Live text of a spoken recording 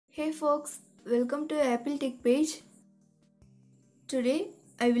Hey folks, welcome to Apple Tech page. Today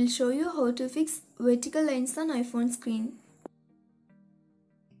I will show you how to fix vertical lines on iPhone screen.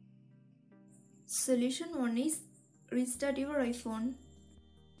 Solution 1 is restart your iPhone.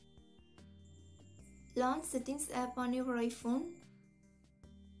 Launch Settings app on your iPhone.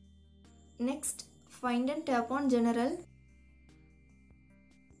 Next, find and tap on General.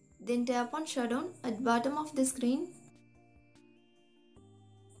 Then tap on Shutdown at bottom of the screen.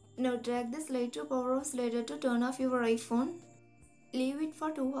 Now drag the slide to power off slider to turn off your iPhone. Leave it for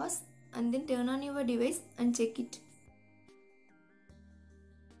 2 hours and then turn on your device and check it.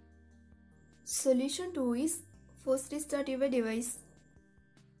 Solution 2 is force restart your device.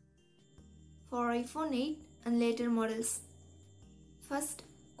 For iPhone 8 and later models. First,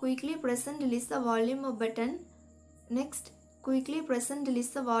 quickly press and release the volume up button. Next, quickly press and release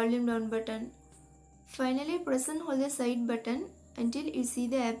the volume down button. Finally, press and hold the side button until you see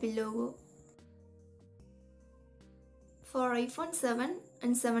the Apple logo. For iPhone 7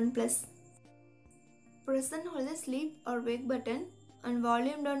 and 7 Plus, press and hold the sleep or wake button and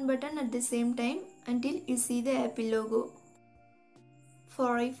volume down button at the same time until you see the Apple logo.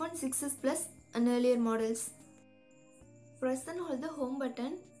 For iPhone 6s Plus and earlier models, press and hold the home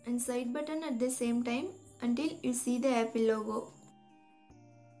button and side button at the same time until you see the Apple logo.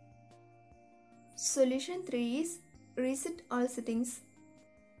 Solution 3 is reset all settings.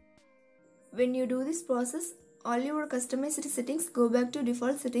 When you do this process, all your customized settings go back to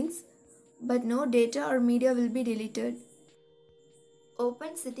default settings, but no data or media will be deleted.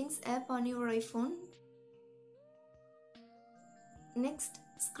 Open Settings app on your iPhone. Next,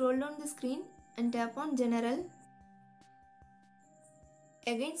 scroll down the screen and tap on General.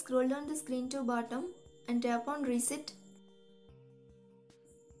 Again, scroll down the screen to bottom and tap on Reset.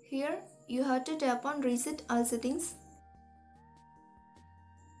 Here, you have to tap on Reset all settings.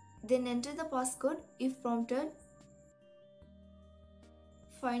 Then enter the passcode if prompted.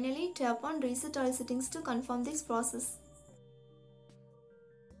 Finally, tap on Reset all settings to confirm this process.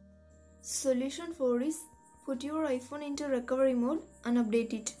 Solution 4 is put your iPhone into recovery mode and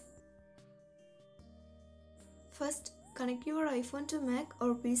update it. First, connect your iPhone to Mac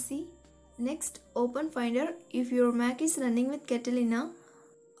or PC. Next, open Finder if your Mac is running with Catalina,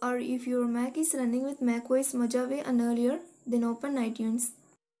 or if your Mac is running with macOS Mojave and earlier, then open iTunes.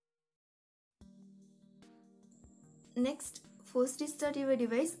 Next, force restart your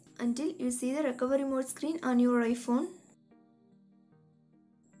device until you see the recovery mode screen on your iPhone.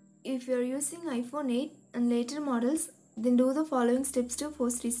 If you are using iPhone 8 and later models, then do the following steps to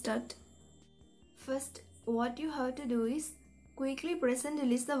force restart. First, what you have to do is quickly press and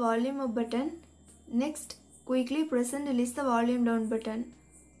release the volume up button. Next, quickly press and release the volume down button.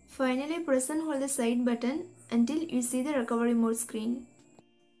 Finally, press and hold the side button until you see the recovery mode screen.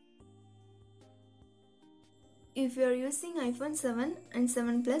 If you are using iPhone 7 and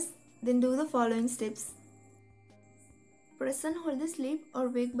 7 Plus, then do the following steps. Press and hold the sleep or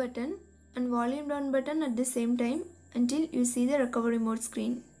wake button and volume down button at the same time until you see the recovery mode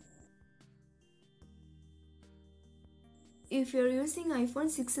screen. If you are using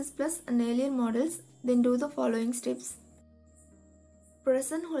iPhone 6s Plus and earlier models, then do the following steps.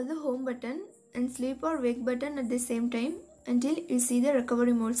 Press and hold the home button and sleep or wake button at the same time until you see the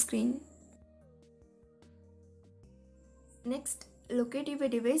recovery mode screen. Next, locate your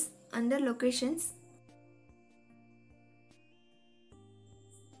device under Locations.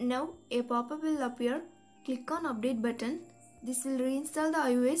 Now, a pop-up will appear. Click on Update button. This will reinstall the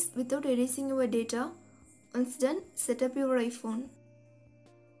iOS without erasing your data. Once done, set up your iPhone.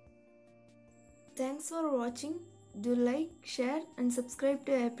 Thanks for watching. Do like, share and subscribe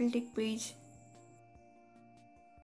to Apple Tech page.